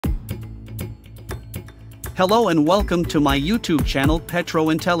Hello and welcome to my YouTube channel Petro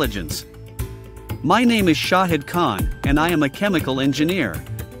Intelligence. My name is Shahid Khan and I am a chemical engineer.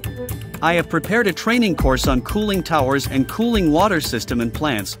 I have prepared a training course on cooling towers and cooling water system in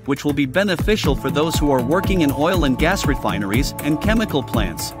plants which will be beneficial for those who are working in oil and gas refineries and chemical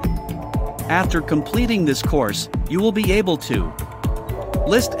plants. After completing this course, you will be able to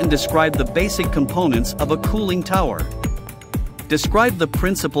list and describe the basic components of a cooling tower. Describe the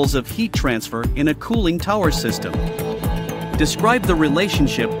principles of heat transfer in a cooling tower system. Describe the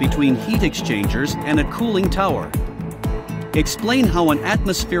relationship between heat exchangers and a cooling tower. Explain how an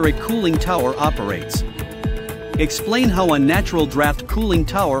atmospheric cooling tower operates. Explain how a natural draft cooling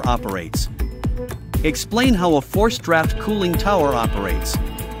tower operates. Explain how a forced draft cooling tower operates.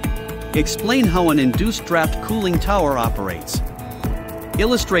 Explain how an induced draft cooling tower operates.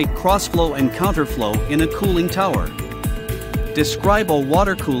 Illustrate crossflow and counterflow in a cooling tower. Describe a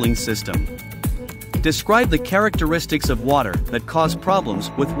water cooling system. Describe the characteristics of water that cause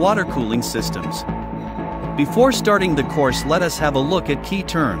problems with water cooling systems. Before starting the course, let us have a look at key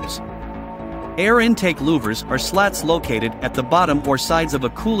terms. Air intake louvers are slats located at the bottom or sides of a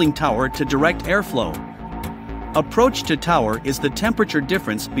cooling tower to direct airflow. Approach to tower is the temperature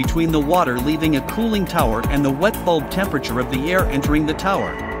difference between the water leaving a cooling tower and the wet bulb temperature of the air entering the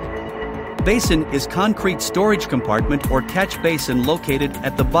tower. Basin is concrete storage compartment or catch basin located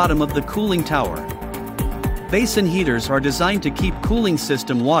at the bottom of the cooling tower. Basin heaters are designed to keep cooling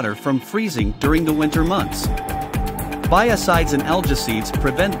system water from freezing during the winter months. Biocides and algicides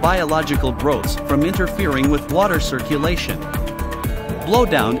prevent biological growths from interfering with water circulation.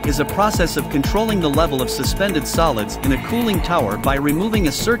 Blowdown is a process of controlling the level of suspended solids in a cooling tower by removing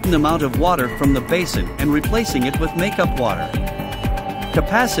a certain amount of water from the basin and replacing it with makeup water.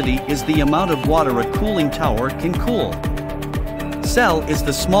 Capacity is the amount of water a cooling tower can cool. Cell is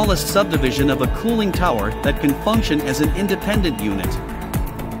the smallest subdivision of a cooling tower that can function as an independent unit.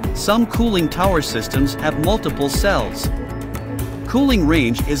 Some cooling tower systems have multiple cells. Cooling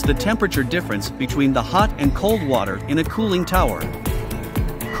range is the temperature difference between the hot and cold water in a cooling tower.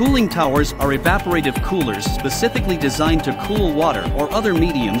 Cooling towers are evaporative coolers specifically designed to cool water or other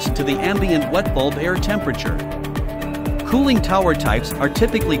mediums to the ambient wet bulb air temperature. Cooling tower types are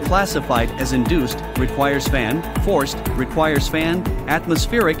typically classified as induced, requires fan, forced, requires fan,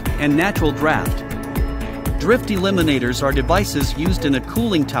 atmospheric, and natural draft. Drift eliminators are devices used in a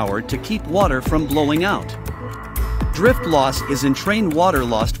cooling tower to keep water from blowing out. Drift loss is entrained water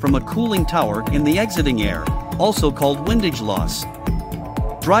lost from a cooling tower in the exiting air, also called windage loss.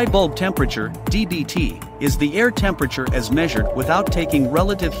 Dry bulb temperature, DBT, is the air temperature as measured without taking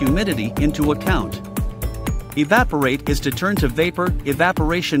relative humidity into account. Evaporate is to turn to vapor.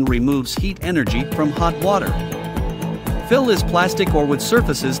 Evaporation removes heat energy from hot water. Fill is plastic or wood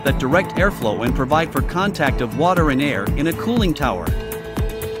surfaces that direct airflow and provide for contact of water and air in a cooling tower.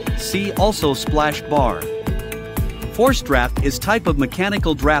 See also splash bar. Forced draft is type of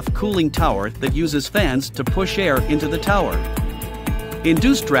mechanical draft cooling tower that uses fans to push air into the tower.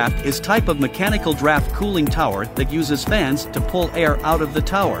 Induced draft is type of mechanical draft cooling tower that uses fans to pull air out of the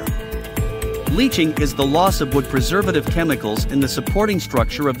tower. Leaching is the loss of wood preservative chemicals in the supporting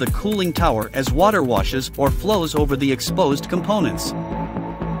structure of the cooling tower as water washes or flows over the exposed components.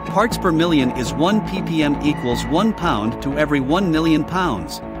 Parts per million is 1 ppm equals 1 pound to every 1 million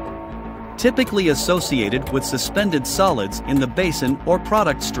pounds. Typically associated with suspended solids in the basin or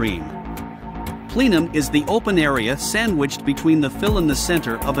product stream. Plenum is the open area sandwiched between the fill and the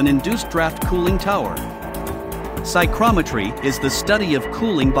center of an induced draft cooling tower. Psychrometry is the study of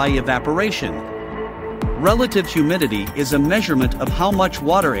cooling by evaporation. Relative humidity is a measurement of how much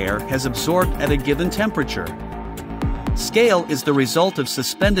water air has absorbed at a given temperature. Scale is the result of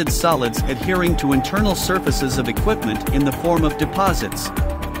suspended solids adhering to internal surfaces of equipment in the form of deposits.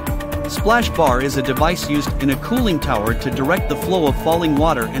 Splash bar is a device used in a cooling tower to direct the flow of falling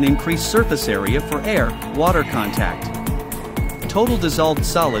water and increase surface area for air-water contact. Total dissolved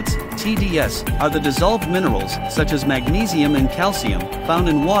solids, TDS, are the dissolved minerals such as magnesium and calcium found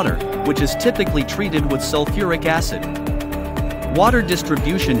in water, which is typically treated with sulfuric acid. Water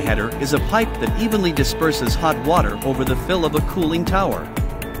distribution header is a pipe that evenly disperses hot water over the fill of a cooling tower.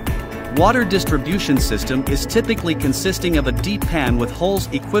 Water distribution system is typically consisting of a deep pan with holes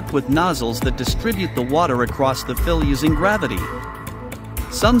equipped with nozzles that distribute the water across the fill using gravity.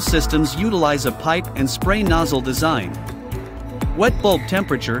 Some systems utilize a pipe and spray nozzle design. Wet bulb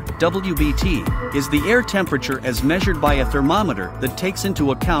temperature, WBT, is the air temperature as measured by a thermometer that takes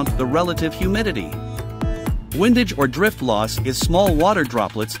into account the relative humidity. Windage or drift loss is small water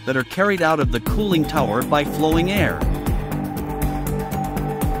droplets that are carried out of the cooling tower by flowing air.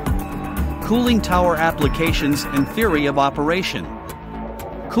 Cooling tower applications and theory of operation.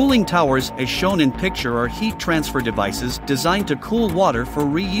 Cooling towers, as shown in picture, are heat transfer devices designed to cool water for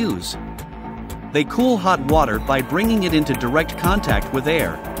reuse. They cool hot water by bringing it into direct contact with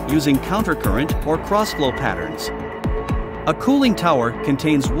air, using countercurrent or crossflow patterns. A cooling tower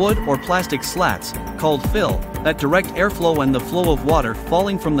contains wood or plastic slats, called fill, that direct airflow and the flow of water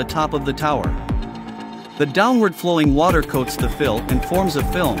falling from the top of the tower. The downward flowing water coats the fill and forms a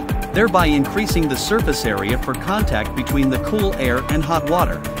film, thereby increasing the surface area for contact between the cool air and hot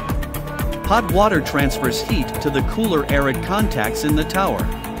water. Hot water transfers heat to the cooler air it contacts in the tower.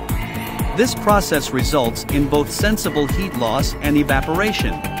 This process results in both sensible heat loss and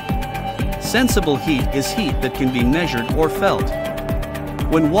evaporation. Sensible heat is heat that can be measured or felt.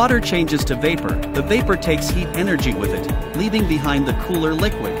 When water changes to vapor, the vapor takes heat energy with it, leaving behind the cooler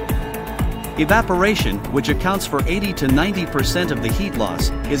liquid. Evaporation, which accounts for 80 to 90% of the heat loss,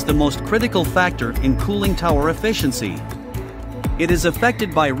 is the most critical factor in cooling tower efficiency. It is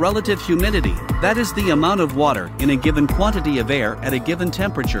affected by relative humidity, that is the amount of water in a given quantity of air at a given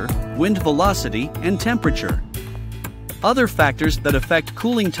temperature, wind velocity, and temperature. Other factors that affect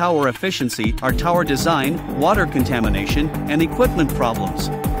cooling tower efficiency are tower design, water contamination, and equipment problems.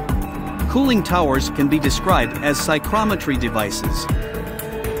 Cooling towers can be described as psychrometry devices.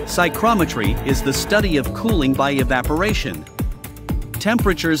 Psychrometry is the study of cooling by evaporation.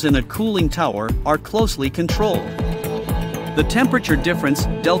 Temperatures in a cooling tower are closely controlled. The temperature difference,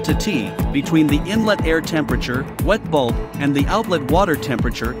 delta T, between the inlet air temperature, wet bulb, and the outlet water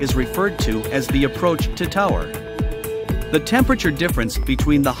temperature is referred to as the approach to tower. The temperature difference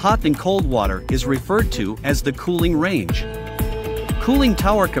between the hot and cold water is referred to as the cooling range. Cooling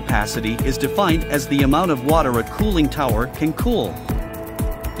tower capacity is defined as the amount of water a cooling tower can cool.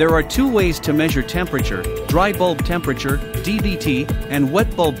 There are two ways to measure temperature: dry bulb temperature, dBT, and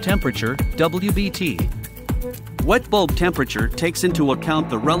wet bulb temperature, WBT. Wet bulb temperature takes into account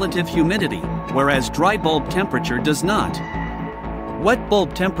the relative humidity, whereas dry bulb temperature does not. Wet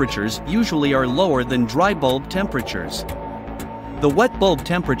bulb temperatures usually are lower than dry bulb temperatures. The wet bulb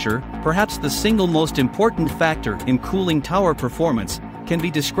temperature, perhaps the single most important factor in cooling tower performance, can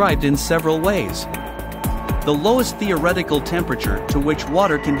be described in several ways. The lowest theoretical temperature to which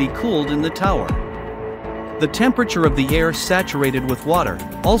water can be cooled in the tower. The temperature of the air saturated with water,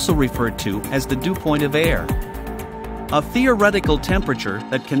 also referred to as the dew point of air. A theoretical temperature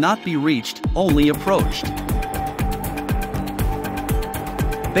that cannot be reached, only approached.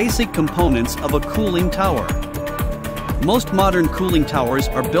 Basic components of a cooling tower. Most modern cooling towers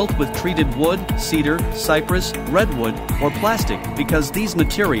are built with treated wood, cedar, cypress, redwood, or plastic because these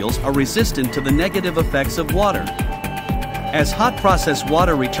materials are resistant to the negative effects of water. As hot process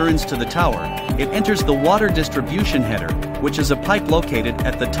water returns to the tower, it enters the water distribution header, which is a pipe located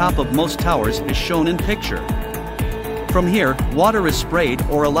at the top of most towers as shown in picture. From here, water is sprayed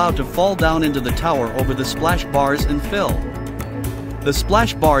or allowed to fall down into the tower over the splash bars and fill. The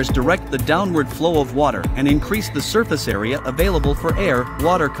splash bars direct the downward flow of water and increase the surface area available for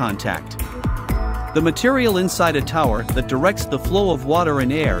air-water contact. The material inside a tower that directs the flow of water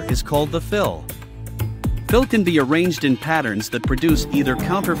and air is called the fill. Fill can be arranged in patterns that produce either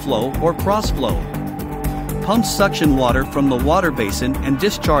counterflow or crossflow. Pumps suction water from the water basin and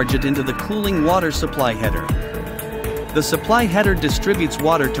discharge it into the cooling water supply header. The supply header distributes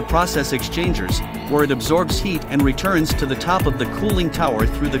water to process exchangers, where it absorbs heat and returns to the top of the cooling tower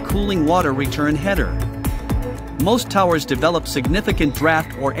through the cooling water return header. Most towers develop significant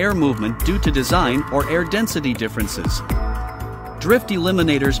draft or air movement due to design or air density differences. Drift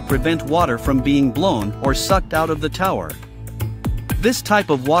eliminators prevent water from being blown or sucked out of the tower. This type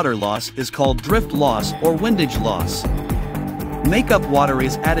of water loss is called drift loss or windage loss. Makeup water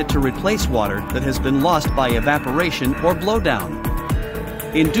is added to replace water that has been lost by evaporation or blowdown.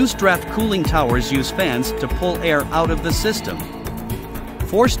 Induced draft cooling towers use fans to pull air out of the system.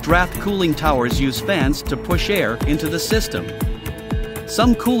 Forced draft cooling towers use fans to push air into the system.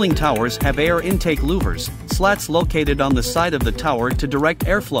 Some cooling towers have air intake louvers, slats located on the side of the tower to direct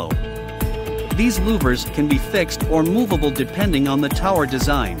airflow. These louvers can be fixed or movable depending on the tower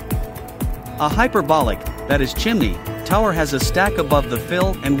design. A hyperbolic, that is chimney, tower has a stack above the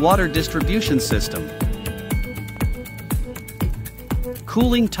fill and water distribution system.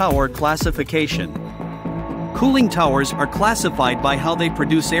 Cooling tower classification. Cooling towers are classified by how they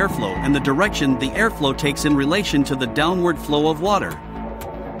produce airflow and the direction the airflow takes in relation to the downward flow of water.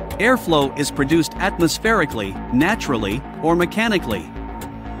 Airflow is produced atmospherically, naturally, or mechanically.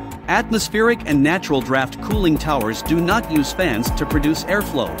 Atmospheric and natural draft cooling towers do not use fans to produce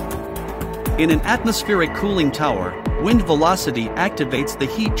airflow. In an atmospheric cooling tower, wind velocity activates the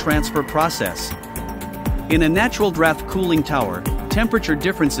heat transfer process. In a natural draft cooling tower, temperature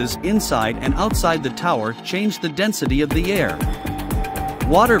differences inside and outside the tower change the density of the air.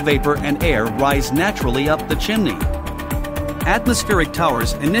 Water vapor and air rise naturally up the chimney. Atmospheric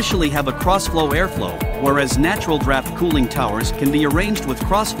towers initially have a cross-flow airflow, whereas natural draft cooling towers can be arranged with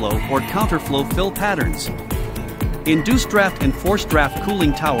cross-flow or counterflow fill patterns. Induced draft and forced draft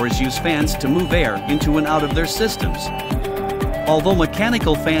cooling towers use fans to move air into and out of their systems. Although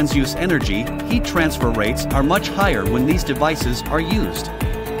mechanical fans use energy, heat transfer rates are much higher when these devices are used.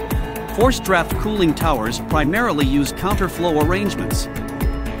 Forced draft cooling towers primarily use counterflow arrangements.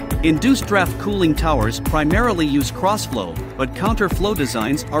 Induced draft cooling towers primarily use crossflow, but counterflow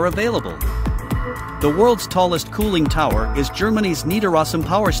designs are available. The world's tallest cooling tower is Germany's Niederaussem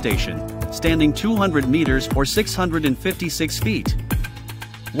power station, standing 200 meters or 656 feet.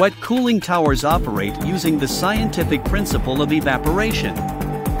 Wet cooling towers operate using the scientific principle of evaporation.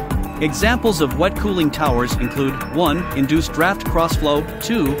 Examples of wet cooling towers include 1. Induced draft crossflow,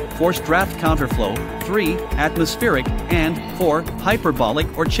 2. Forced draft counterflow, 3. Atmospheric, and 4.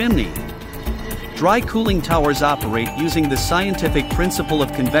 Hyperbolic or chimney. Dry cooling towers operate using the scientific principle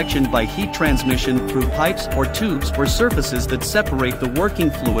of convection by heat transmission through pipes or tubes or surfaces that separate the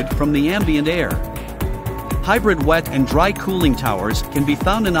working fluid from the ambient air. Hybrid wet and dry cooling towers can be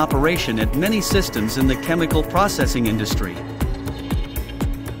found in operation at many systems in the chemical processing industry.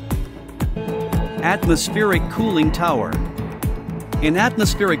 Atmospheric cooling tower. In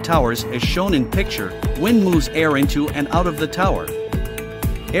atmospheric towers, as shown in picture, wind moves air into and out of the tower.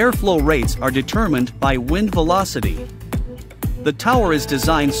 Airflow rates are determined by wind velocity. The tower is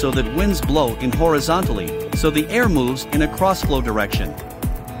designed so that winds blow in horizontally, so the air moves in a crossflow direction.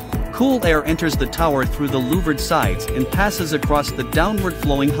 Cool air enters the tower through the louvered sides and passes across the downward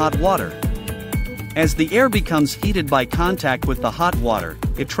flowing hot water. As the air becomes heated by contact with the hot water,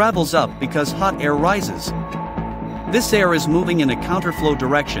 it travels up because hot air rises. This air is moving in a counterflow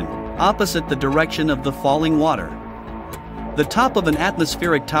direction, opposite the direction of the falling water. The top of an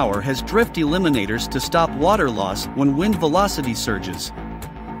atmospheric tower has drift eliminators to stop water loss when wind velocity surges.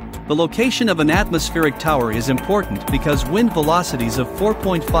 The location of an atmospheric tower is important because wind velocities of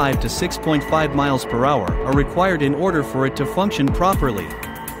 4.5 to 6.5 miles per hour are required in order for it to function properly.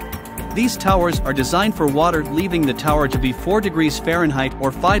 These towers are designed for water leaving the tower to be 4 degrees Fahrenheit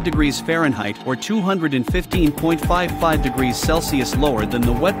or 5 degrees Fahrenheit or 215.55 degrees Celsius lower than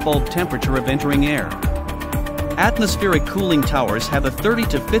the wet bulb temperature of entering air. Atmospheric cooling towers have a 30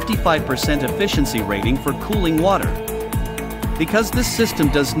 to 55% efficiency rating for cooling water. Because this system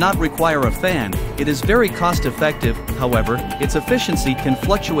does not require a fan, it is very cost-effective. However, its efficiency can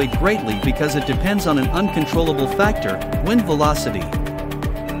fluctuate greatly because it depends on an uncontrollable factor, wind velocity.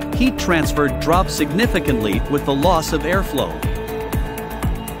 Heat transfer drops significantly with the loss of airflow.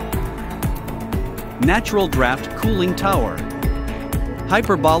 Natural draft cooling tower.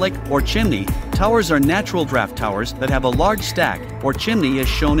 Hyperbolic or chimney towers are natural draft towers that have a large stack or chimney as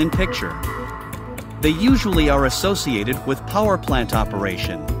shown in picture. They usually are associated with power plant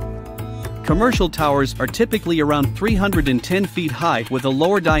operation. Commercial towers are typically around 310 feet high with a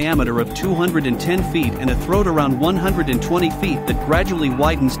lower diameter of 210 feet and a throat around 120 feet that gradually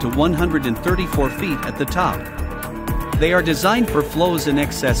widens to 134 feet at the top. They are designed for flows in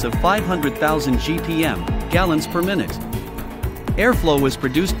excess of 500,000 GPM, gallons per minute. Airflow is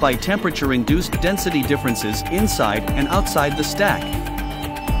produced by temperature-induced density differences inside and outside the stack.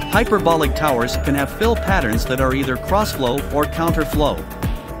 Hyperbolic towers can have fill patterns that are either crossflow or counterflow.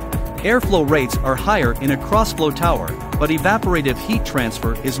 Airflow rates are higher in a crossflow tower, but evaporative heat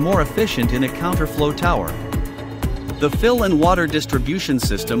transfer is more efficient in a counterflow tower. The fill and water distribution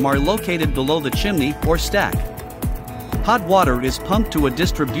system are located below the chimney or stack. Hot water is pumped to a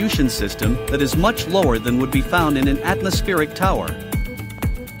distribution system that is much lower than would be found in an atmospheric tower.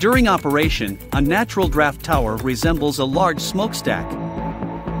 During operation, a natural draft tower resembles a large smokestack.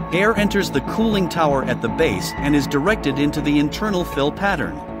 Air enters the cooling tower at the base and is directed into the internal fill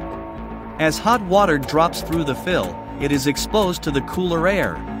pattern. As hot water drops through the fill, it is exposed to the cooler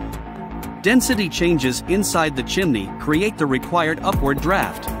air. Density changes inside the chimney create the required upward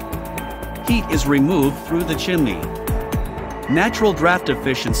draft. Heat is removed through the chimney. Natural draft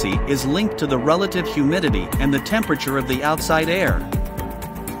efficiency is linked to the relative humidity and the temperature of the outside air.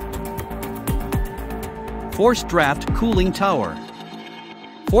 Forced draft cooling tower.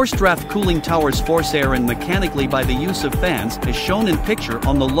 Forced draft cooling towers force air in mechanically by the use of fans as shown in picture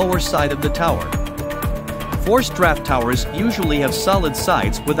on the lower side of the tower. Forced draft towers usually have solid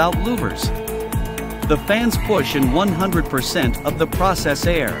sides without louvers. The fans push in 100% of the process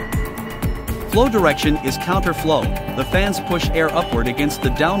air. Flow direction is counterflow. The fans push air upward against the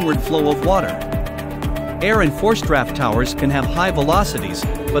downward flow of water. Air in forced draft towers can have high velocities,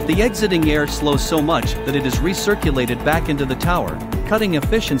 but the exiting air slows so much that it is recirculated back into the tower, cutting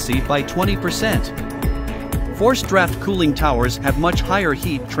efficiency by 20%. Forced draft cooling towers have much higher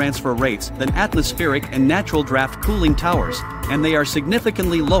heat transfer rates than atmospheric and natural draft cooling towers, and they are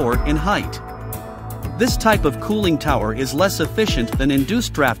significantly lower in height. This type of cooling tower is less efficient than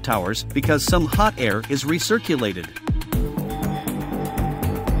induced draft towers because some hot air is recirculated.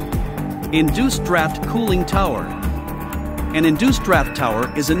 Induced draft cooling tower. An induced draft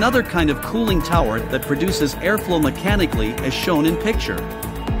tower is another kind of cooling tower that produces airflow mechanically as shown in picture.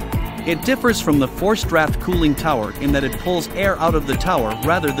 It differs from the forced draft cooling tower in that it pulls air out of the tower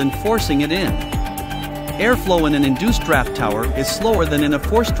rather than forcing it in. Airflow in an induced draft tower is slower than in a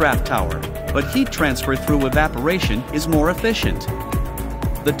forced draft tower, but heat transfer through evaporation is more efficient.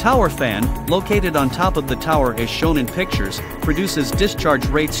 The tower fan, located on top of the tower as shown in pictures, produces discharge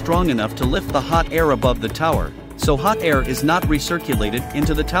rate strong enough to lift the hot air above the tower, so hot air is not recirculated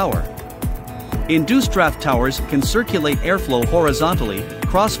into the tower. Induced draft towers can circulate airflow horizontally,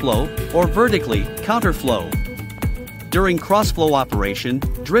 crossflow, or vertically, counterflow. During crossflow operation,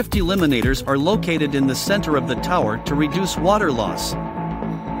 drift eliminators are located in the center of the tower to reduce water loss.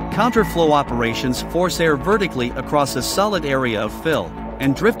 Counterflow operations force air vertically across a solid area of fill,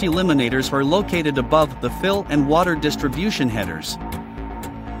 and drift eliminators are located above the fill and water distribution headers.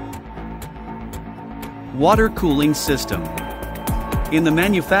 Water cooling system. In the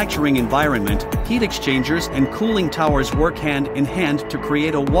manufacturing environment, heat exchangers and cooling towers work hand in hand to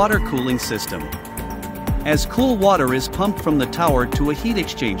create a water cooling system. As cool water is pumped from the tower to a heat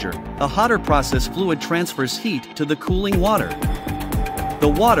exchanger, the hotter process fluid transfers heat to the cooling water. The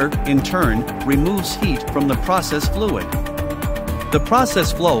water, in turn, removes heat from the process fluid. The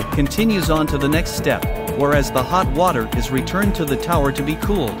process flow continues on to the next step, whereas the hot water is returned to the tower to be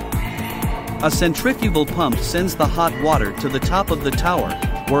cooled. A centrifugal pump sends the hot water to the top of the tower,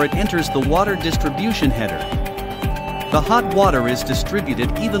 where it enters the water distribution header. The hot water is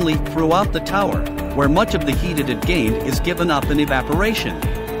distributed evenly throughout the tower, where much of the heat it had gained is given up in evaporation.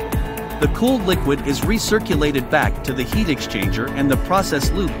 The cooled liquid is recirculated back to the heat exchanger and the process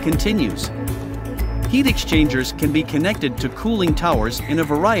loop continues. Heat exchangers can be connected to cooling towers in a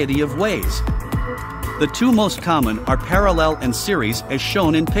variety of ways. The two most common are parallel and series as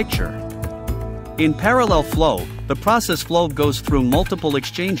shown in picture. In parallel flow, the process flow goes through multiple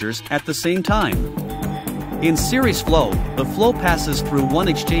exchangers at the same time. In series flow, the flow passes through one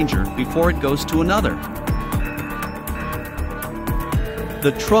exchanger before it goes to another.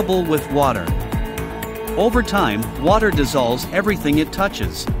 The trouble with water. Over time, water dissolves everything it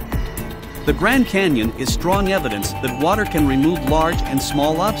touches. The Grand Canyon is strong evidence that water can remove large and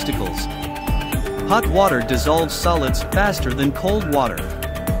small obstacles. Hot water dissolves solids faster than cold water.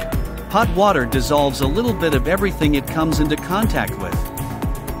 Hot water dissolves a little bit of everything it comes into contact with.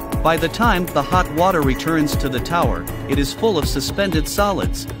 By the time the hot water returns to the tower, it is full of suspended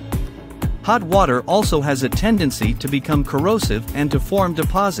solids. Hot water also has a tendency to become corrosive and to form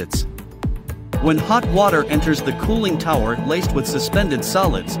deposits. When hot water enters the cooling tower laced with suspended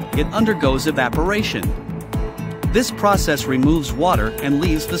solids, it undergoes evaporation. This process removes water and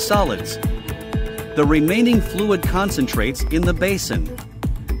leaves the solids. The remaining fluid concentrates in the basin.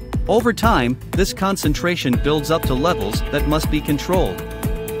 Over time, this concentration builds up to levels that must be controlled.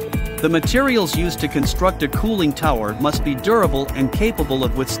 The materials used to construct a cooling tower must be durable and capable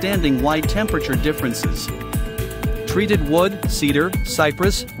of withstanding wide temperature differences. Treated wood, cedar,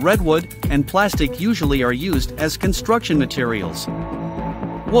 cypress, redwood, and plastic usually are used as construction materials.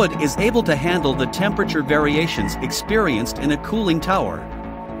 Wood is able to handle the temperature variations experienced in a cooling tower.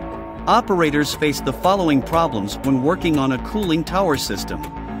 Operators face the following problems when working on a cooling tower system.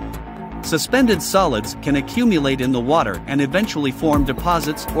 Suspended solids can accumulate in the water and eventually form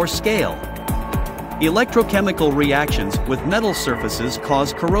deposits or scale. Electrochemical reactions with metal surfaces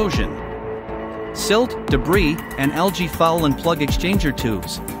cause corrosion. Silt, debris, and algae foul and plug exchanger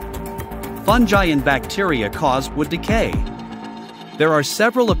tubes. Fungi and bacteria cause wood decay. There are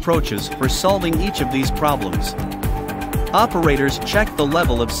several approaches for solving each of these problems. Operators check the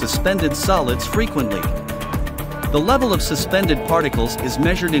level of suspended solids frequently. The level of suspended particles is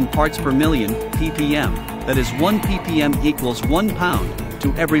measured in parts per million, ppm, that is 1 ppm equals 1 pound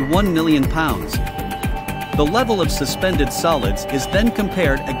to every 1 million pounds. The level of suspended solids is then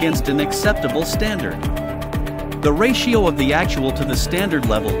compared against an acceptable standard. The ratio of the actual to the standard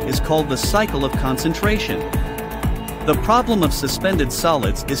level is called the cycle of concentration. The problem of suspended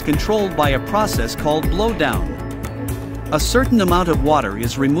solids is controlled by a process called blowdown. A certain amount of water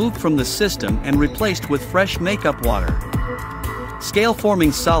is removed from the system and replaced with fresh makeup water.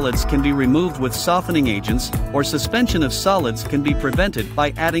 Scale-forming solids can be removed with softening agents, or suspension of solids can be prevented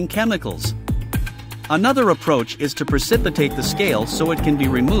by adding chemicals. Another approach is to precipitate the scale so it can be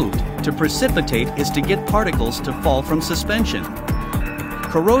removed. To precipitate is to get particles to fall from suspension.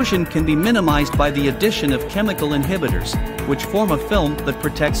 Corrosion can be minimized by the addition of chemical inhibitors, which form a film that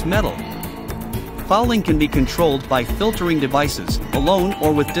protects metal. Fouling can be controlled by filtering devices, alone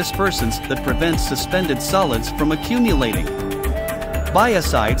or with dispersants that prevent suspended solids from accumulating.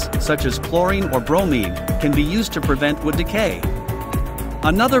 Biocides, such as chlorine or bromine, can be used to prevent wood decay.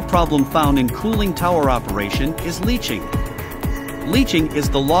 Another problem found in cooling tower operation is leaching. Leaching is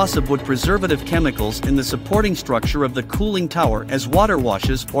the loss of wood preservative chemicals in the supporting structure of the cooling tower as water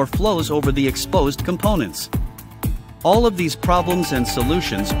washes or flows over the exposed components. All of these problems and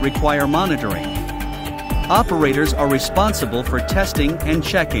solutions require monitoring. Operators are responsible for testing and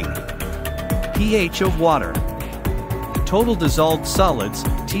checking pH of water, total dissolved solids,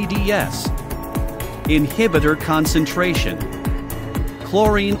 TDS, inhibitor concentration,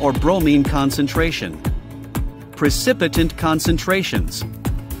 chlorine or bromine concentration, precipitant concentrations,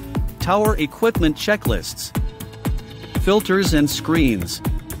 tower equipment checklists, filters and screens,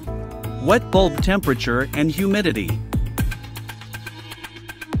 wet bulb temperature and humidity.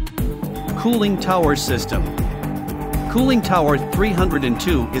 Cooling tower system. Cooling tower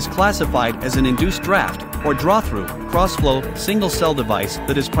 302 is classified as an induced draft, or draw-through, cross-flow, single-cell device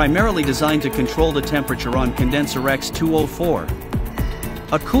that is primarily designed to control the temperature on condenser X204.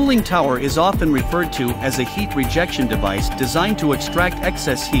 A cooling tower is often referred to as a heat rejection device designed to extract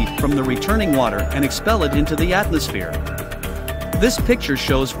excess heat from the returning water and expel it into the atmosphere. This picture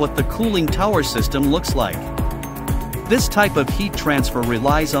shows what the cooling tower system looks like. This type of heat transfer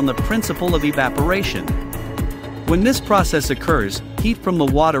relies on the principle of evaporation. When this process occurs, heat from the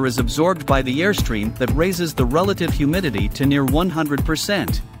water is absorbed by the airstream that raises the relative humidity to near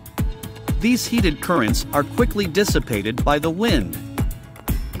 100%. These heated currents are quickly dissipated by the wind.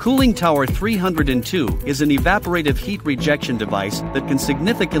 Cooling tower 302 is an evaporative heat rejection device that can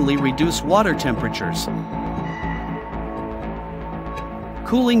significantly reduce water temperatures.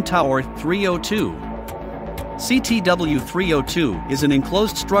 Cooling tower 302. CTW302 is an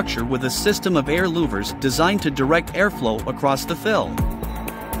enclosed structure with a system of air louvers designed to direct airflow across the fill.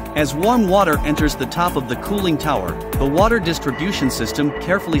 As warm water enters the top of the cooling tower, the water distribution system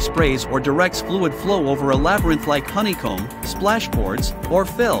carefully sprays or directs fluid flow over a labyrinth-like honeycomb, splashboards, or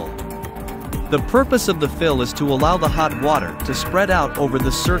fill. The purpose of the fill is to allow the hot water to spread out over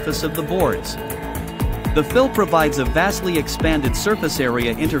the surface of the boards. The fill provides a vastly expanded surface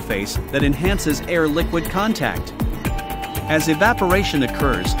area interface that enhances air-liquid contact. As evaporation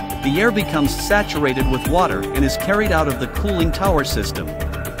occurs, the air becomes saturated with water and is carried out of the cooling tower system.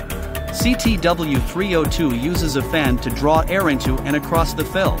 CTW302 uses a fan to draw air into and across the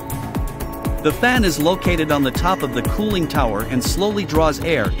fill. The fan is located on the top of the cooling tower and slowly draws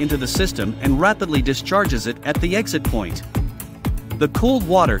air into the system and rapidly discharges it at the exit point. The cooled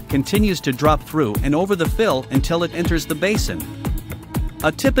water continues to drop through and over the fill until it enters the basin.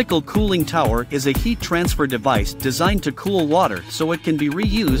 A typical cooling tower is a heat transfer device designed to cool water so it can be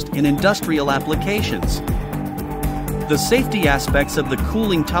reused in industrial applications. The safety aspects of the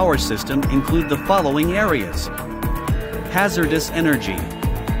cooling tower system include the following areas: hazardous energy,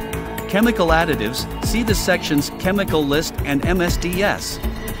 chemical additives, see the sections Chemical List and MSDS,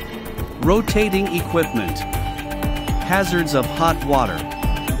 rotating equipment, hazards of hot water,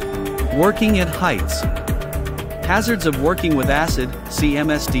 working at heights, hazards of working with acid, see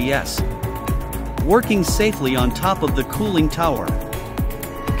MSDS, working safely on top of the cooling tower,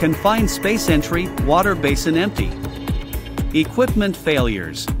 confined space entry, water basin empty, equipment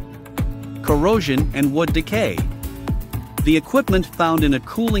failures, corrosion and wood decay. The equipment found in a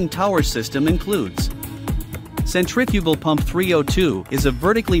cooling tower system includes: centrifugal pump 302 is a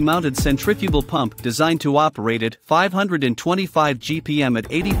vertically mounted centrifugal pump designed to operate at 525 GPM at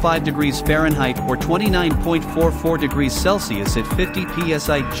 85 degrees Fahrenheit or 29.44 degrees Celsius at 50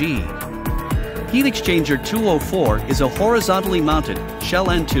 psi-G. Heat exchanger 204 is a horizontally mounted,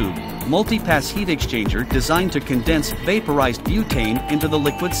 shell-end tube, multi-pass heat exchanger designed to condense vaporized butane into the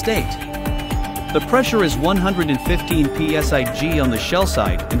liquid state. The pressure is 115 psi-G on the shell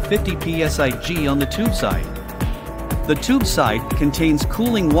side and 50 psi-G on the tube side. The tube side contains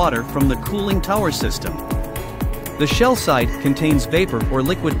cooling water from the cooling tower system. The shell side contains vapor or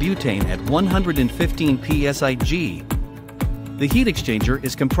liquid butane at 115 psi-G. The heat exchanger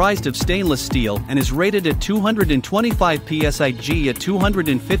is comprised of stainless steel and is rated at 225 psig at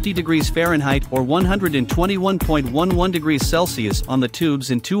 250 degrees Fahrenheit or 121.11 degrees Celsius on the tubes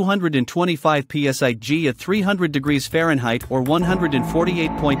and 225 psig at 300 degrees Fahrenheit or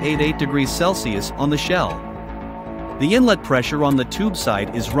 148.88 degrees Celsius on the shell. The inlet pressure on the tube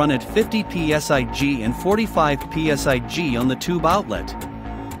side is run at 50 psig and 45 psig on the tube outlet.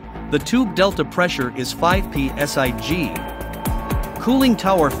 The tube delta pressure is 5 psig. Cooling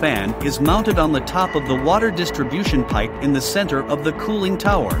tower fan is mounted on the top of the water distribution pipe in the center of the cooling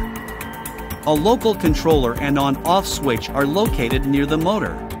tower. A local controller and on-off switch are located near the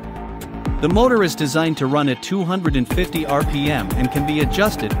motor. The motor is designed to run at 250 RPM and can be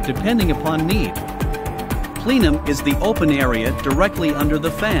adjusted depending upon need. Plenum is the open area directly under the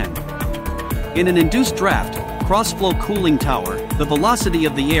fan. In an induced draft, cross-flow cooling tower, the velocity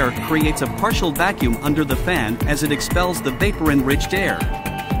of the air creates a partial vacuum under the fan as it expels the vapor-enriched air.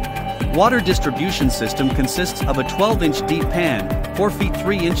 Water distribution system consists of a 12-inch deep pan, 4 feet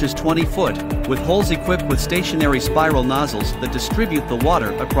 3 inches 20 foot, with holes equipped with stationary spiral nozzles that distribute the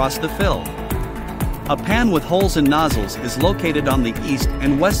water across the fill. A pan with holes and nozzles is located on the east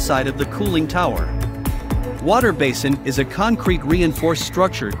and west side of the cooling tower. Water basin is a concrete reinforced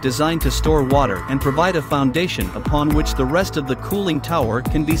structure designed to store water and provide a foundation upon which the rest of the cooling tower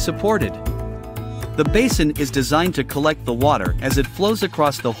can be supported. The basin is designed to collect the water as it flows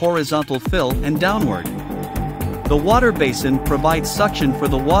across the horizontal fill and downward. The water basin provides suction for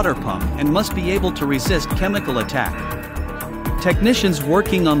the water pump and must be able to resist chemical attack. Technicians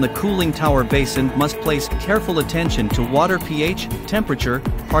working on the cooling tower basin must place careful attention to water pH, temperature,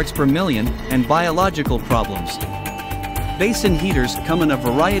 parts per million, and biological problems. Basin heaters come in a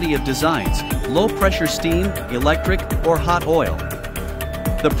variety of designs: low-pressure steam, electric, or hot oil.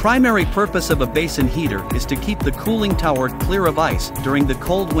 The primary purpose of a basin heater is to keep the cooling tower clear of ice during the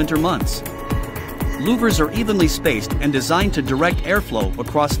cold winter months. Louvers are evenly spaced and designed to direct airflow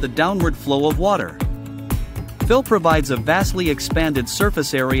across the downward flow of water. Fill provides a vastly expanded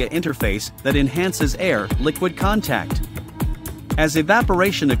surface area interface that enhances air-liquid contact. As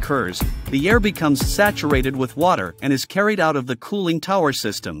evaporation occurs, the air becomes saturated with water and is carried out of the cooling tower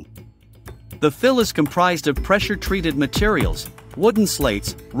system. The fill is comprised of pressure-treated materials, wooden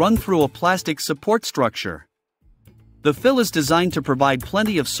slates, run through a plastic support structure. The fill is designed to provide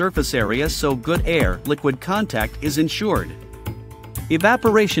plenty of surface area so good air-liquid contact is ensured.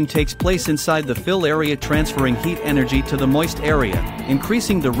 Evaporation takes place inside the fill area, transferring heat energy to the moist area,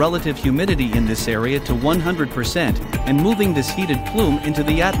 increasing the relative humidity in this area to 100% and moving this heated plume into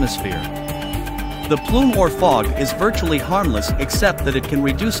the atmosphere. The plume or fog is virtually harmless except that it can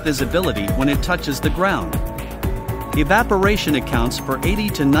reduce visibility when it touches the ground. Evaporation accounts for 80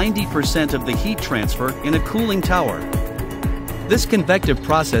 to 90% of the heat transfer in a cooling tower. This convective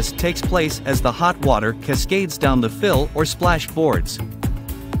process takes place as the hot water cascades down the fill or splash boards.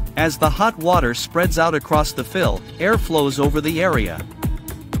 As the hot water spreads out across the fill, air flows over the area.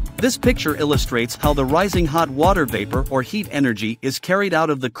 This picture illustrates how the rising hot water vapor or heat energy is carried out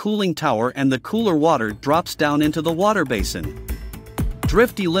of the cooling tower and the cooler water drops down into the water basin.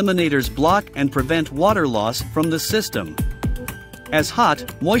 Drift eliminators block and prevent water loss from the system. As hot,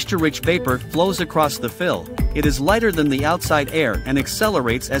 moisture-rich vapor flows across the fill, it is lighter than the outside air and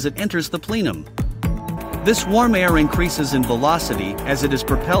accelerates as it enters the plenum. This warm air increases in velocity as it is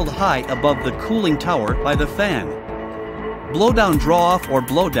propelled high above the cooling tower by the fan. Blowdown draw-off or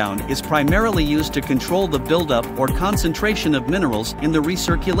blowdown is primarily used to control the buildup or concentration of minerals in the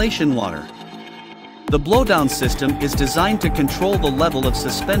recirculation water. The blowdown system is designed to control the level of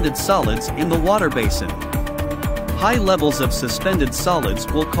suspended solids in the water basin. High levels of suspended solids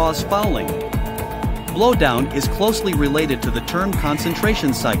will cause fouling. Blowdown is closely related to the term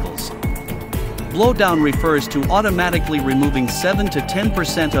concentration cycles. Blowdown refers to automatically removing 7 to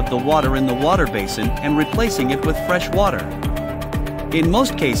 10% of the water in the water basin and replacing it with fresh water. In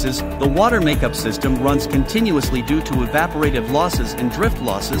most cases, the water makeup system runs continuously due to evaporative losses and drift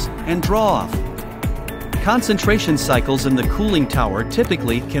losses and draw-off. Concentration cycles in the cooling tower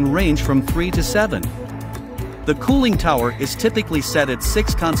typically can range from 3 to 7. The cooling tower is typically set at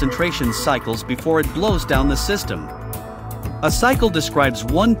 6 concentration cycles before it blows down the system. A cycle describes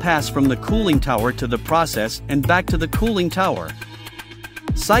one pass from the cooling tower to the process and back to the cooling tower.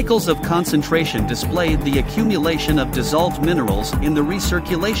 Cycles of concentration display the accumulation of dissolved minerals in the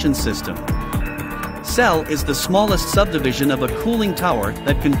recirculation system. Cell is the smallest subdivision of a cooling tower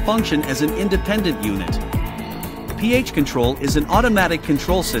that can function as an independent unit. pH control is an automatic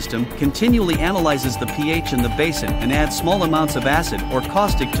control system, continually analyzes the pH in the basin and adds small amounts of acid or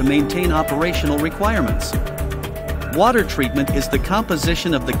caustic to maintain operational requirements. Water treatment is the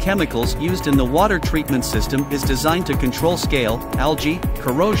composition of the chemicals used in the water treatment system is designed to control scale, algae,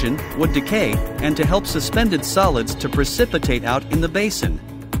 corrosion, wood decay, and to help suspended solids to precipitate out in the basin.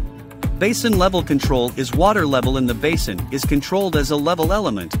 Basin level control is water level in the basin is controlled as a level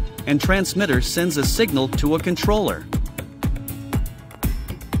element, and transmitter sends a signal to a controller.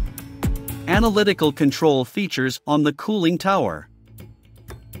 Analytical control features on the cooling tower.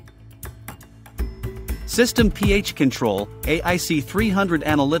 System pH control, AIC 300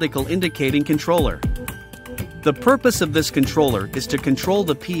 analytical indicating controller. The purpose of this controller is to control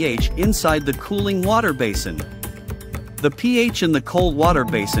the pH inside the cooling water basin. The pH in the cold water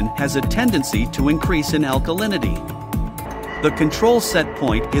basin has a tendency to increase in alkalinity. The control set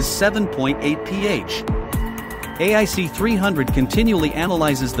point is 7.8 pH. AIC 300 continually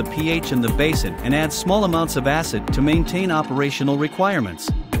analyzes the pH in the basin and adds small amounts of acid to maintain operational requirements.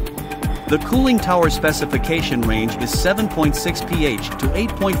 The cooling tower specification range is 7.6 pH to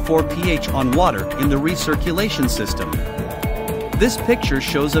 8.4 pH on water in the recirculation system. This picture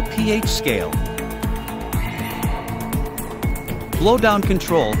shows a pH scale. Blowdown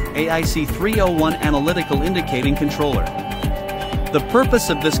control, AIC 301 analytical indicating controller. The purpose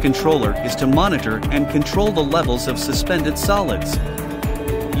of this controller is to monitor and control the levels of suspended solids.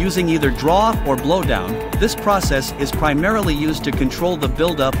 Using either draw-off or blowdown, this process is primarily used to control the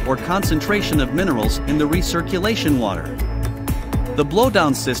buildup or concentration of minerals in the recirculation water. The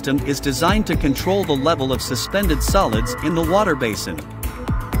blowdown system is designed to control the level of suspended solids in the water basin.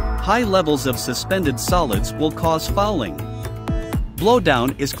 High levels of suspended solids will cause fouling.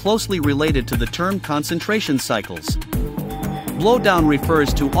 Blowdown is closely related to the term concentration cycles. Blowdown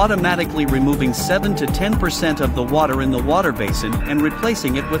refers to automatically removing 7 to 10% of the water in the water basin and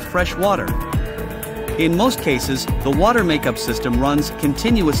replacing it with fresh water. In most cases, the water makeup system runs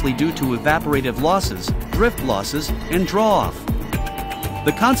continuously due to evaporative losses, drift losses, and draw-off.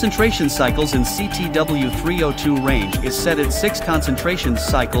 The concentration cycles in CTW 302 range is set at 6 concentration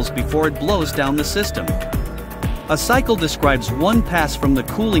cycles before it blows down the system. A cycle describes one pass from the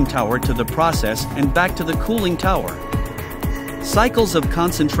cooling tower to the process and back to the cooling tower. Cycles of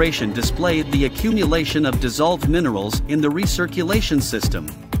concentration display the accumulation of dissolved minerals in the recirculation system.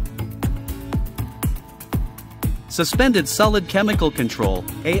 Suspended solid chemical control,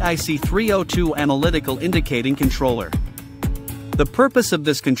 AIC 302 analytical indicating controller. The purpose of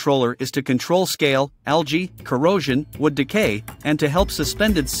this controller is to control scale, algae, corrosion, wood decay, and to help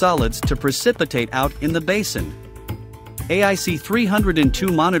suspended solids to precipitate out in the basin. AIC 302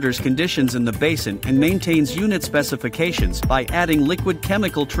 monitors conditions in the basin and maintains unit specifications by adding liquid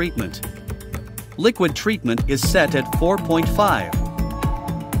chemical treatment. Liquid treatment is set at 4.5.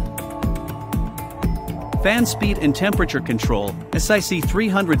 Fan speed and temperature control, SIC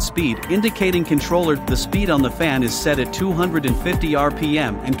 300 speed indicating controller. The speed on the fan is set at 250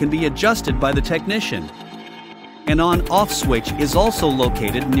 RPM and can be adjusted by the technician. An on-off switch is also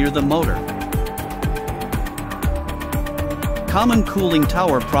located near the motor. Common cooling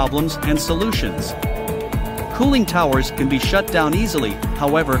tower problems and solutions. Cooling towers can be shut down easily,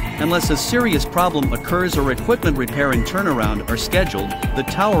 however, unless a serious problem occurs or equipment repair and turnaround are scheduled, the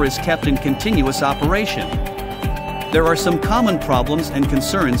tower is kept in continuous operation. There are some common problems and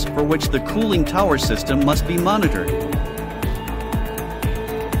concerns for which the cooling tower system must be monitored.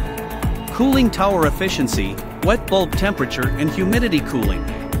 Cooling tower efficiency, wet bulb temperature and humidity cooling.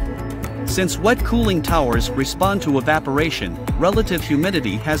 Since wet cooling towers respond to evaporation, relative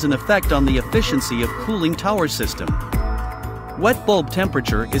humidity has an effect on the efficiency of cooling tower system. Wet bulb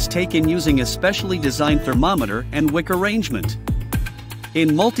temperature is taken using a specially designed thermometer and wick arrangement.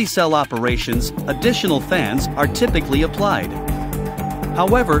 In multi-cell operations, additional fans are typically applied.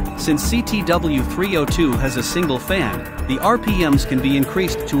 However, since CTW 302 has a single fan, the RPMs can be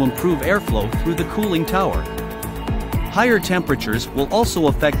increased to improve airflow through the cooling tower. Higher temperatures will also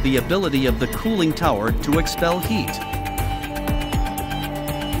affect the ability of the cooling tower to expel heat.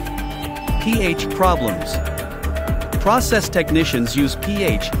 pH problems. Process technicians use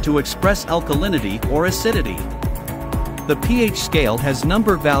pH to express alkalinity or acidity. The pH scale has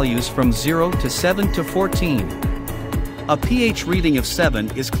number values from 0 to 7 to 14. A pH reading of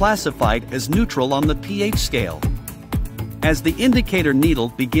 7 is classified as neutral on the pH scale. As the indicator needle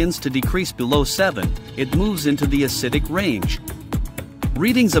begins to decrease below 7, it moves into the acidic range.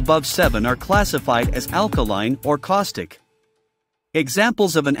 Readings above 7 are classified as alkaline or caustic.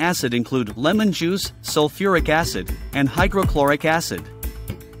 Examples of an acid include lemon juice, sulfuric acid, and hydrochloric acid.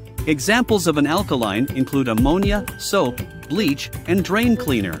 Examples of an alkaline include ammonia, soap, bleach, and drain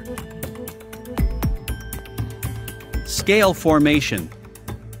cleaner. Scale formation.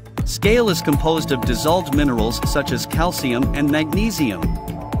 Scale is composed of dissolved minerals such as calcium and magnesium.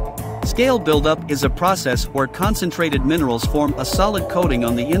 Scale buildup is a process where concentrated minerals form a solid coating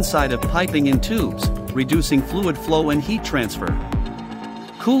on the inside of piping in tubes, reducing fluid flow and heat transfer.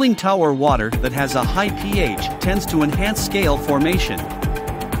 Cooling tower water that has a high pH tends to enhance scale formation.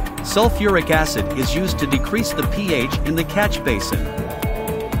 Sulfuric acid is used to decrease the pH in the catch basin.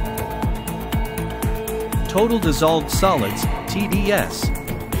 Total dissolved solids, TDS.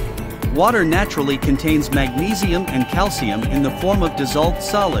 Water naturally contains magnesium and calcium in the form of dissolved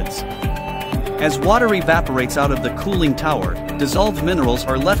solids. As water evaporates out of the cooling tower, dissolved minerals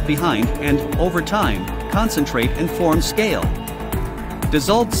are left behind and, over time, concentrate and form scale.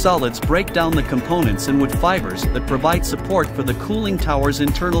 Dissolved solids break down the components in wood fibers that provide support for the cooling tower's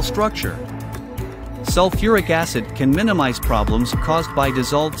internal structure. Sulfuric acid can minimize problems caused by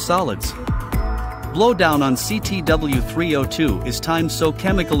dissolved solids. Blowdown on CTW302 is timed so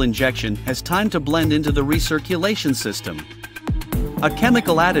chemical injection has time to blend into the recirculation system. A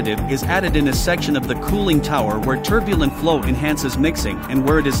chemical additive is added in a section of the cooling tower where turbulent flow enhances mixing and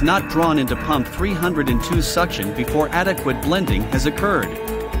where it is not drawn into pump 302 suction before adequate blending has occurred.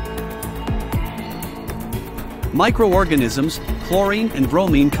 Microorganisms, chlorine and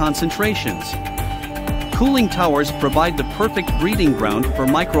bromine concentrations. Cooling towers provide the perfect breeding ground for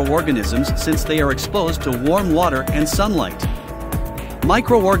microorganisms since they are exposed to warm water and sunlight.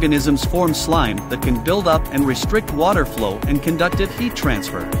 Microorganisms form slime that can build up and restrict water flow and conductive heat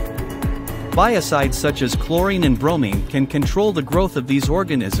transfer. Biocides such as chlorine and bromine can control the growth of these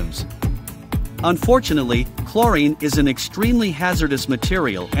organisms. Unfortunately, chlorine is an extremely hazardous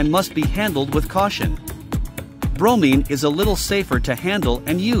material and must be handled with caution. Bromine is a little safer to handle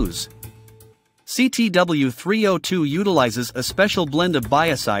and use. CTW302 utilizes a special blend of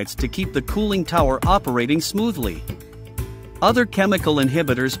biocides to keep the cooling tower operating smoothly. Other chemical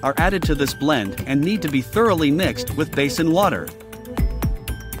inhibitors are added to this blend and need to be thoroughly mixed with basin water.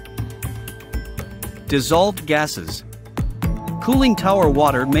 Dissolved gases. Cooling tower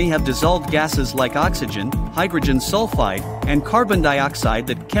water may have dissolved gases like oxygen, hydrogen sulfide, and carbon dioxide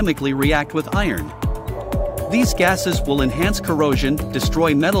that chemically react with iron. These gases will enhance corrosion,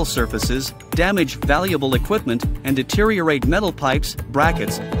 destroy metal surfaces, damage valuable equipment, and deteriorate metal pipes,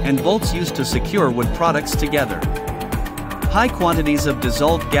 brackets, and bolts used to secure wood products together. High quantities of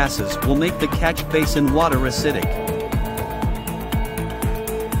dissolved gases will make the catch basin water acidic.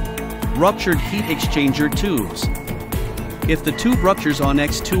 Ruptured heat exchanger tubes. If the tube ruptures on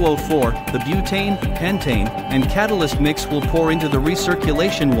X204, the butane, pentane, and catalyst mix will pour into the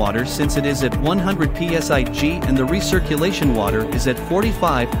recirculation water since it is at 100 psig and the recirculation water is at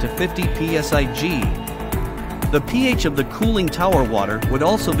 45 to 50 psig. The pH of the cooling tower water would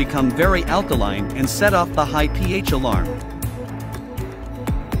also become very alkaline and set off the high pH alarm.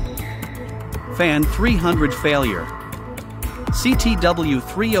 Fan 300 failure.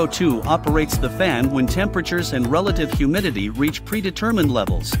 CTW302 operates the fan when temperatures and relative humidity reach predetermined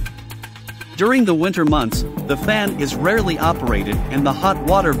levels. During the winter months, the fan is rarely operated and the hot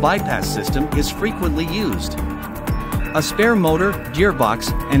water bypass system is frequently used. A spare motor,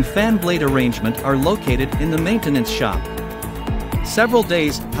 gearbox, and fan blade arrangement are located in the maintenance shop. Several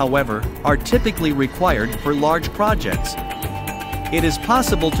days, however, are typically required for large projects. It is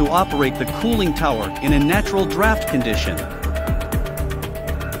possible to operate the cooling tower in a natural draft condition.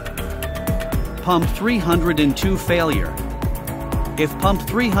 Pump 302 failure. If pump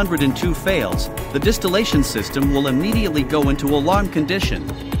 302 fails, the distillation system will immediately go into alarm condition.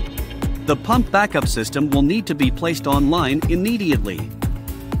 The pump backup system will need to be placed online immediately.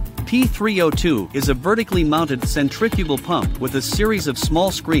 P302 is a vertically mounted centrifugal pump with a series of small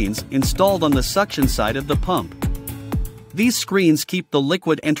screens installed on the suction side of the pump. These screens keep the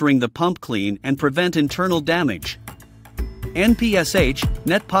liquid entering the pump clean and prevent internal damage. NPSH,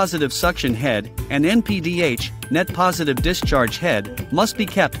 net positive suction head, and NPDH, net positive discharge head, must be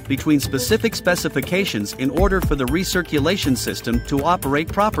kept between specific specifications in order for the recirculation system to operate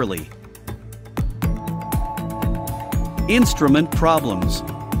properly. Instrument problems.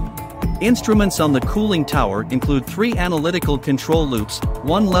 Instruments on the cooling tower include 3 analytical control loops,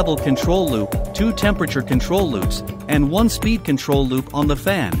 1 level control loop, 2 temperature control loops, and 1 speed control loop on the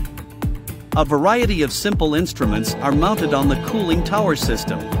fan. A variety of simple instruments are mounted on the cooling tower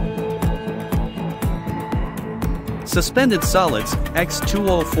system. Suspended solids,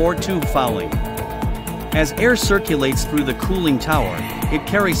 X204 tube fouling. As air circulates through the cooling tower, it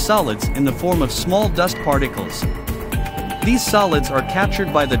carries solids in the form of small dust particles. These solids are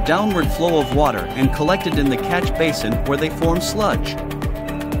captured by the downward flow of water and collected in the catch basin where they form sludge.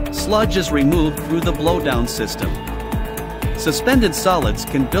 Sludge is removed through the blowdown system. Suspended solids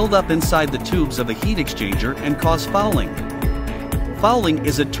can build up inside the tubes of a heat exchanger and cause fouling. Fouling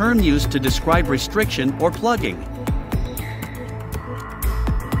is a term used to describe restriction or plugging.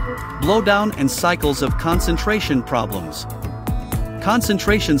 Blowdown and cycles of concentration problems.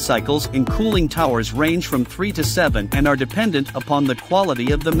 Concentration cycles in cooling towers range from 3 to 7 and are dependent upon the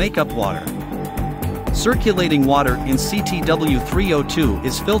quality of the makeup water. Circulating water in CTW302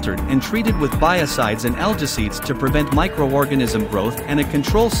 is filtered and treated with biocides and algicides to prevent microorganism growth and a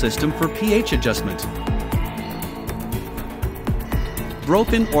control system for pH adjustment.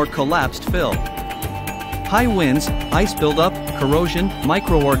 Broken or collapsed fill. High winds, ice buildup, corrosion,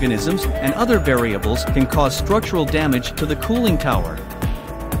 microorganisms, and other variables can cause structural damage to the cooling tower.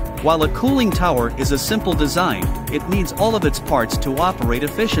 While a cooling tower is a simple design, it needs all of its parts to operate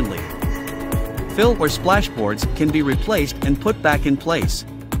efficiently. Fill or splashboards can be replaced and put back in place.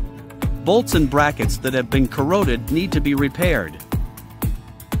 Bolts and brackets that have been corroded need to be repaired.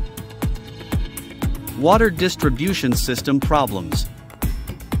 Water distribution system problems.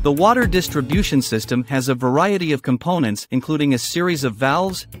 The water distribution system has a variety of components including a series of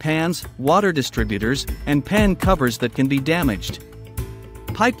valves, pans, water distributors, and pan covers that can be damaged.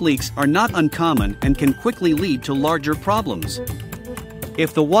 Pipe leaks are not uncommon and can quickly lead to larger problems.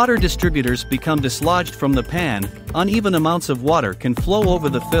 If the water distributors become dislodged from the pan, uneven amounts of water can flow over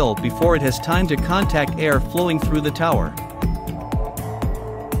the fill before it has time to contact air flowing through the tower.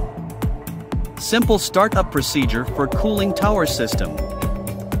 Simple startup procedure for cooling tower system.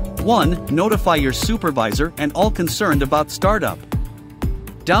 1. Notify your supervisor and all concerned about startup.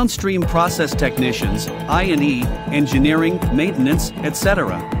 Downstream process technicians, I&E, engineering, maintenance,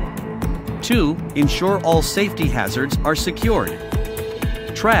 etc. 2. Ensure all safety hazards are secured.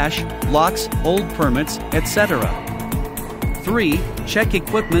 Trash, locks, old permits, etc. 3. Check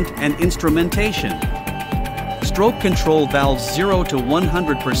equipment and instrumentation. Stroke control valves 0 to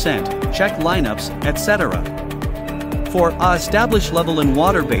 100%, check lineups, etc. 4. Establish level in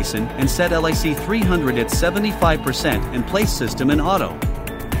water basin and set LIC 300 at 75% and place system in auto.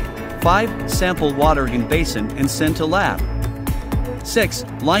 5. Sample water in basin and send to lab. 6.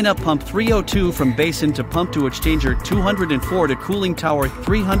 Line up pump 302 from basin to pump to exchanger 204 to cooling tower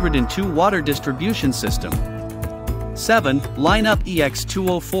 302 water distribution system. 7. Line up EX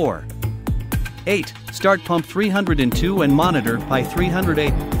 204. 8. Start pump 302 and monitor PI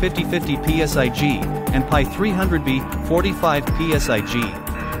 300A 5050 PSIG and PI 300B 45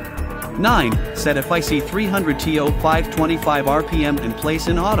 PSIG. 9. Set FIC 300 TO 525 RPM and place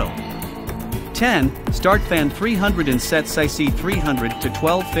in auto. 10. Start fan 300 and set SIC 300 to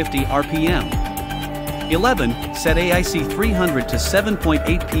 1250 RPM. 11. Set AIC 300 to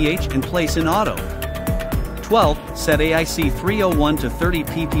 7.8 pH and place in auto. 12. Set AIC 301 to 30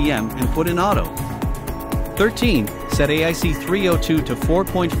 ppm and put in auto. 13. Set AIC 302 to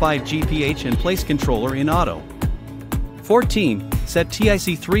 4.5 GPH and place controller in auto. 14. Set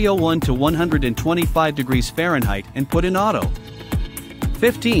TIC 301 to 125 degrees Fahrenheit and put in auto.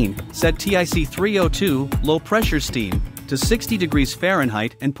 15. Set TIC 302 low pressure steam to 60 degrees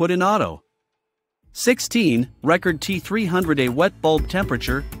Fahrenheit and put in auto. 16. Record T300A wet bulb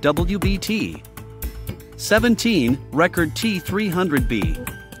temperature WBT. 17. Record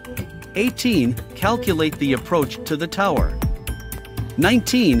T300B. 18. Calculate the approach to the tower.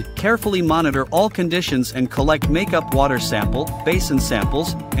 19. Carefully monitor all conditions and collect makeup water sample, basin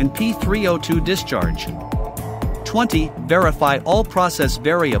samples, and P302 discharge. 20. Verify all process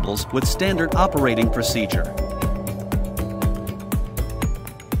variables with standard operating procedure.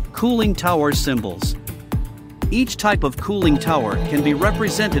 Cooling tower symbols. Each type of cooling tower can be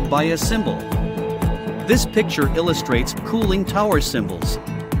represented by a symbol. This picture illustrates cooling tower symbols.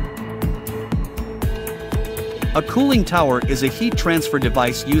 A cooling tower is a heat transfer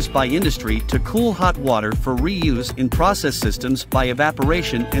device used by industry to cool hot water for reuse in process systems by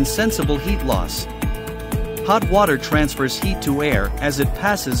evaporation and sensible heat loss. Hot water transfers heat to air as it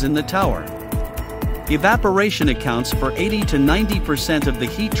passes in the tower. Evaporation accounts for 80 to 90% of the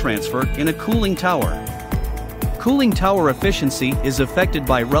heat transfer in a cooling tower. Cooling tower efficiency is affected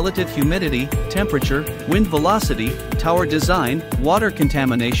by relative humidity, temperature, wind velocity, tower design, water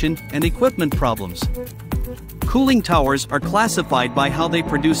contamination, and equipment problems. Cooling towers are classified by how they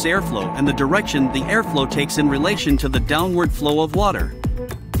produce airflow and the direction the airflow takes in relation to the downward flow of water.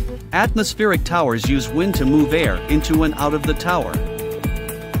 Atmospheric towers use wind to move air into and out of the tower.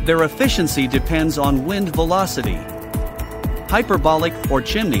 Their efficiency depends on wind velocity. Hyperbolic or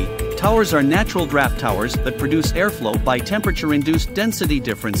chimney towers are natural draft towers that produce airflow by temperature-induced density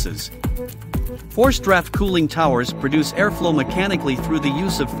differences. Forced draft cooling towers produce airflow mechanically through the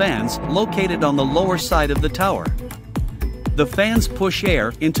use of fans located on the lower side of the tower. The fans push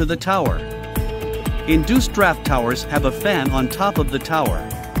air into the tower. Induced draft towers have a fan on top of the tower.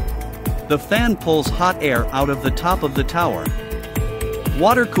 The fan pulls hot air out of the top of the tower.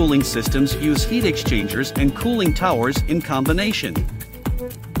 Water cooling systems use heat exchangers and cooling towers in combination.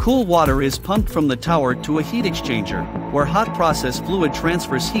 Cool water is pumped from the tower to a heat exchanger, where hot process fluid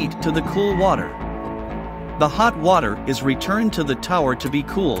transfers heat to the cool water. The hot water is returned to the tower to be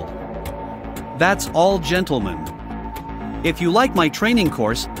cooled. That's all, gentlemen. If you like my training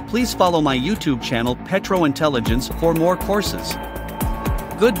course, please follow my YouTube channel Petro Intelligence for more courses.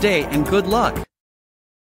 Good day and good luck.